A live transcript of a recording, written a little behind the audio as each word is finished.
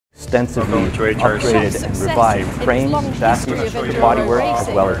extensively upgraded and revived frames, chassis, the bodywork, as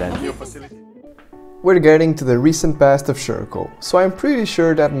well as engines. We're getting to the recent past of Sherco, so I'm pretty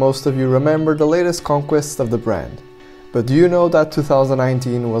sure that most of you remember the latest conquests of the brand. But do you know that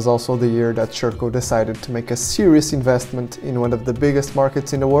 2019 was also the year that Sherco decided to make a serious investment in one of the biggest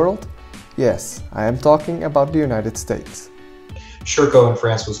markets in the world? Yes, I am talking about the United States. Sherco in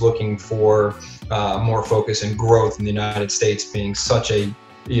France was looking for more focus and growth in the United States, being such a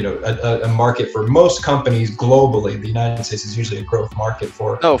market for most companies globally. The United States is usually a growth market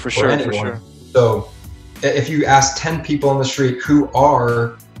for anyone. So if you ask 10 people on the street who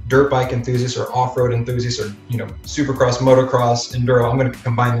are dirt bike enthusiasts or off-road enthusiasts or supercross, motocross, enduro, I'm going to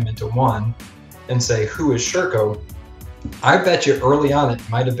combine them into one and say, who is Sherco? I bet you early on it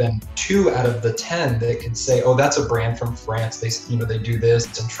might have been 2 out of the 10 that could say, oh, that's a brand from France. They do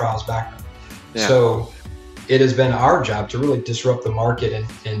this and trials background. Yeah. So it has been our job to really disrupt the market,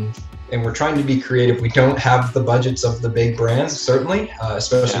 and we're trying to be creative. We don't have the budgets of the big brands, certainly,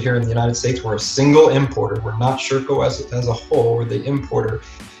 especially here in the United States. We're a single importer. We're not Sherco as a whole. We're the importer.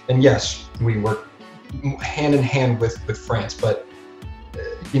 And yes, we work hand in hand with France, but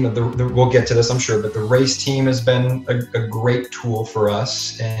we'll get to this, I'm sure, but the race team has been a great tool for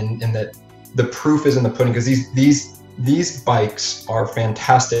us, and that the proof is in the pudding, because these bikes are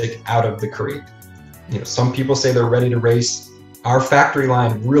fantastic out of the crate. Some people say they're ready to race. Our factory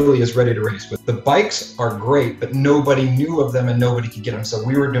line really is ready to race, but the bikes are great, but nobody knew of them and nobody could get them. So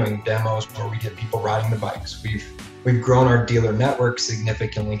we were doing demos where we get people riding the bikes. We've grown our dealer network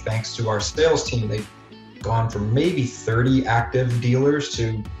significantly thanks to our sales team. They've gone from maybe 30 active dealers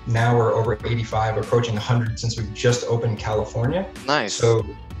to now we're over 85, approaching 100 since we've just opened California. Nice. So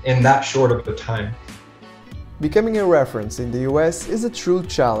in that short of a time. Becoming a reference in the US is a true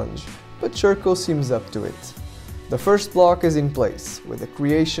challenge, but Sherco seems up to it. The first block is in place, with the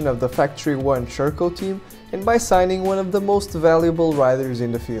creation of the Factory One Sherco team and by signing one of the most valuable riders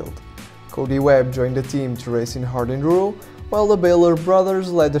in the field. Cody Webb joined the team to race in hard enduro, while the Baylor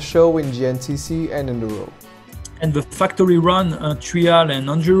brothers led the show in GNCC and enduro. And the factory run trial and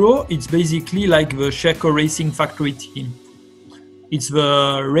enduro, it's basically like the Sherco Racing factory team. It's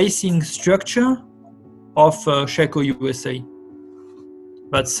the racing structure of Sherco USA.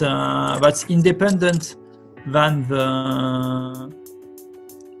 That's independent than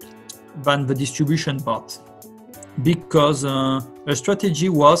the distribution part, because a strategy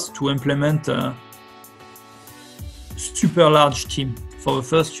was to implement a super large team for the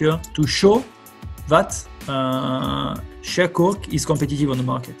first year to show that Sherco is competitive on the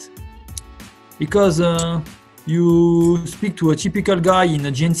market. Because you speak to a typical guy in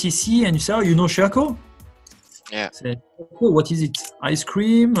a GNCC and you say, oh, you know Sherco? Yeah. Say, oh, what is it? Ice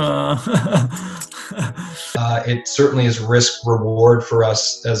cream? It certainly is risk reward for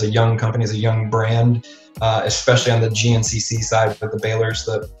us as a young company, as a young brand, especially on the GNCC side with the Baylors.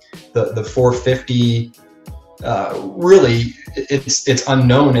 The 450, really, it's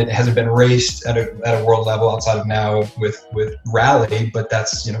unknown. It hasn't been raced at a world level outside of now with rally, but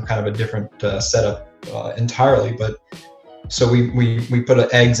that's kind of a different setup entirely. But so we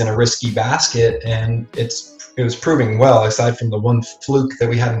put eggs in a risky basket, and it was proving well, aside from the one fluke that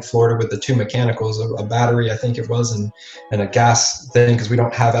we had in Florida with the 2 mechanicals, a battery, I think it was, and a gas thing, because we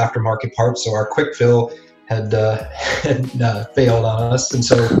don't have aftermarket parts. So our quick fill had failed on us. And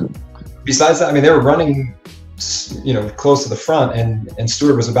so besides that, I mean, they were running, close to the front, and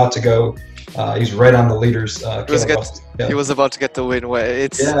Stewart was about to go. He was right on the leaders. He was about to get the win.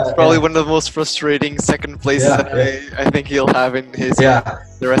 It's probably one of the most frustrating second places that I think he'll have in his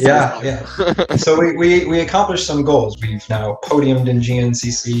the rest of his life. So we accomplished some goals. We've now podiumed in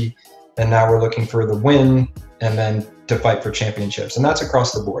GNCC, and now we're looking for the win and then to fight for championships, and that's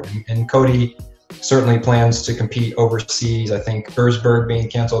across the board. And Cody certainly plans to compete overseas. I think Erzberg being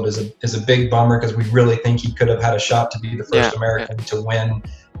canceled is a big bummer, because we really think he could have had a shot to be the first American to win.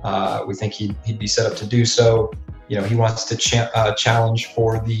 We think he'd be set up to do so. He wants to challenge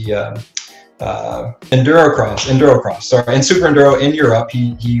for the endurocross, and super enduro in Europe.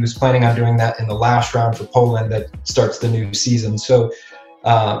 He was planning on doing that in the last round for Poland that starts the new season. So,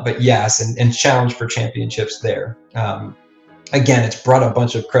 but yes, and challenge for championships there. Again, it's brought a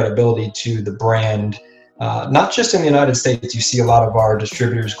bunch of credibility to the brand. Not just in the United States. You see a lot of our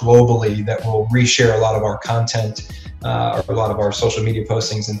distributors globally that will reshare a lot of our content, or a lot of our social media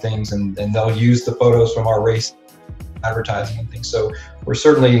postings and things, and they'll use the photos from our race advertising and things. So we're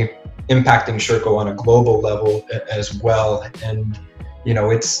certainly impacting Sherco on a global level as well. And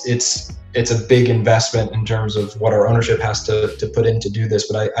it's a big investment in terms of what our ownership has to put in to do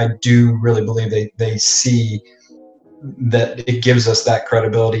this. But I do really believe they see that it gives us that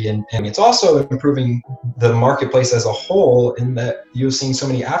credibility, and it's also improving the marketplace as a whole, in that you're seeing so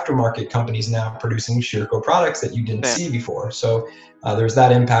many aftermarket companies now producing Sherco products that you didn't see before. So there's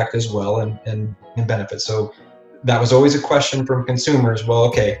that impact as well, and benefit. So that was always a question from consumers. Well,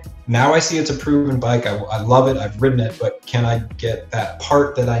 okay, now I see it's a proven bike. I love it. I've ridden it, but can I get that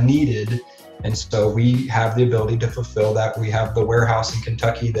part that I needed? And so we have the ability to fulfill that. We have the warehouse in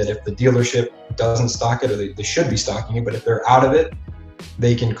Kentucky that if the dealership doesn't stock it, or they should be stocking it, but if they're out of it,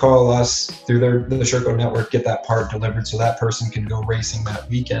 they can call us through the Sherco network, get that part delivered, so that person can go racing that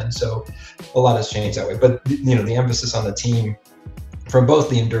weekend. So a lot has changed that way. But you know, the emphasis on the team from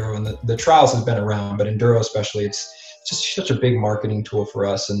both the enduro and the trials has been around, but enduro especially, it's just such a big marketing tool for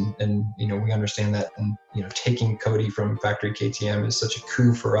us, and you know, we understand that. And you know, taking Cody from factory KTM is such a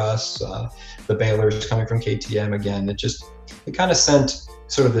coup for us. The Baylor's coming from KTM again. It kind of sent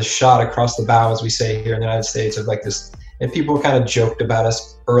sort of this shot across the bow, as we say here in the United States, of like this. And people kind of joked about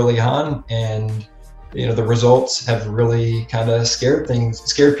us early on, and you know, the results have really kind of scared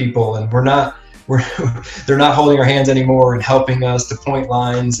people, and they're not holding our hands anymore and helping us to point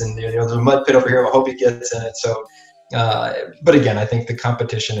lines, and you know, there's a mud pit over here, I hope he gets in it. So but again, I think the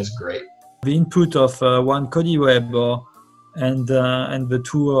competition is great. The input of one Cody Webb and the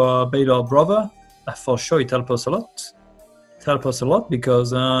two Baylor brother, for sure it helps us a lot. It helps us a lot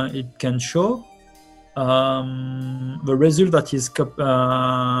because it can show the result that is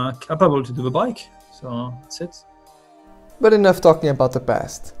capable to do the bike. So that's it. But enough talking about the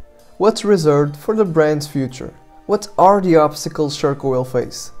past. What's reserved for the brand's future? What are the obstacles Sherco will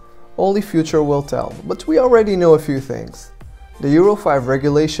face? Only future will tell, but we already know a few things. The Euro 5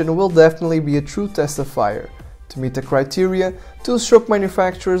 regulation will definitely be a true test of fire. To meet the criteria, two-stroke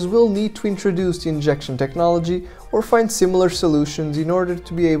manufacturers will need to introduce the injection technology or find similar solutions in order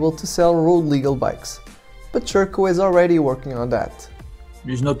to be able to sell road-legal bikes. But Sherco is already working on that.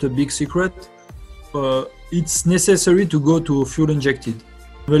 It's not a big secret. It's necessary to go to fuel injected.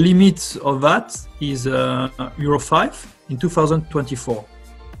 The limit of that is Euro 5 in 2024.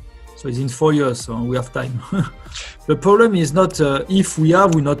 So it's in 4 years, so we have time. The problem is not if we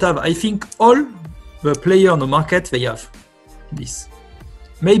have, we not have. I think all the players on the market, they have this.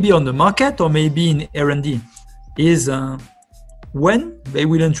 Maybe on the market or maybe in R&D, is when they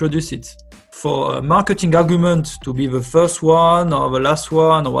will introduce it. For a marketing argument to be the first one or the last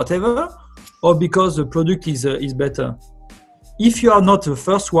one or whatever, or because the product is better. If you are not the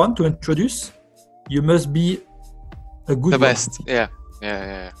first one to introduce, you must be a good one. The best, yeah.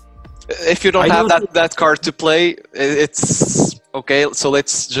 If you don't have that card to play, it's okay. So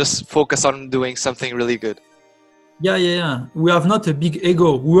let's just focus on doing something really good. Yeah. We have not a big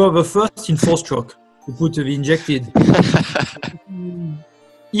ego. We are the first in 4-stroke to put the injected.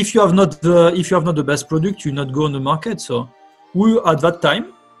 If you have not the best product, you not go on the market. So we at that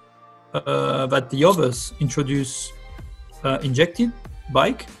time that the others introduce injected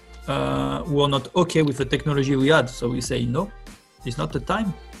bike, were not okay with the technology we had. So we say no, it's not the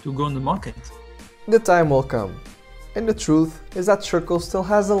time to go on the market. The time will come. And the truth is that Sherco still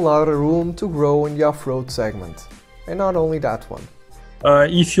has a lot of room to grow in the off-road segment. And not only that one.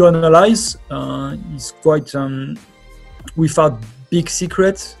 If you analyze, it's quite without big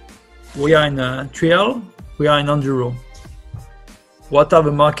secrets. We are in trail, we are in enduro. What are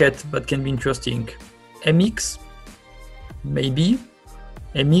the markets that can be interesting? MX, maybe.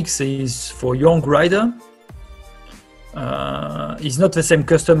 MX is for young rider. It's not the same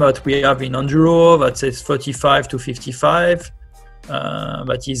customer that we have in enduro that says 35 to 55.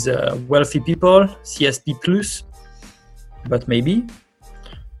 That is wealthy people, CSP plus. But maybe.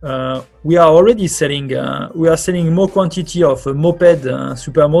 We are already selling. We are selling more quantity of moped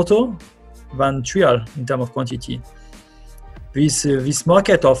supermoto than trial in terms of quantity. This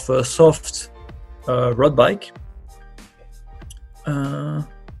market of soft road bike.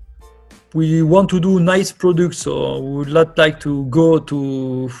 We want to do nice products, so we would not like to go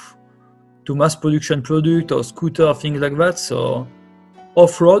to mass production product or scooter, things like that. So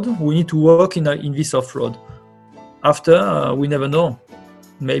off-road, we need to work in this off-road. After, we never know.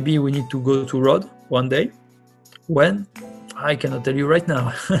 Maybe we need to go to road one day. When? I cannot tell you right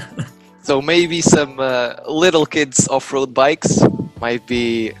now. So maybe some little kids off-road bikes might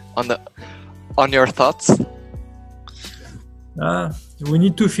be on your thoughts. We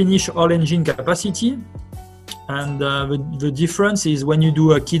need to finish all engine capacity, and the difference is when you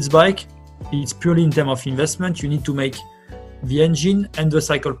do a kids bike, it's purely in terms of investment. You need to make the engine and the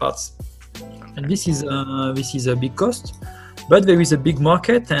cycle parts, and this is a big cost. But there is a big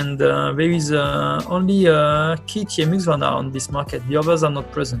market, and there is only KTM van are on this market. The others are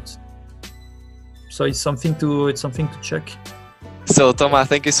not present. So it's something to check. So Thomas,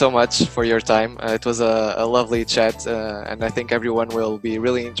 thank you so much for your time. It was a lovely chat, and I think everyone will be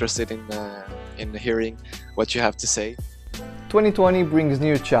really interested in hearing what you have to say. 2020 brings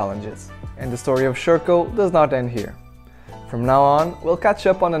new challenges, and the story of Sherco does not end here. From now on, we'll catch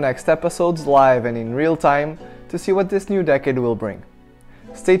up on the next episodes live and in real time to see what this new decade will bring.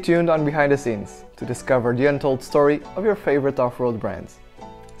 Stay tuned on Behind the Scenes to discover the untold story of your favorite off-road brands.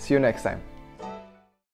 See you next time.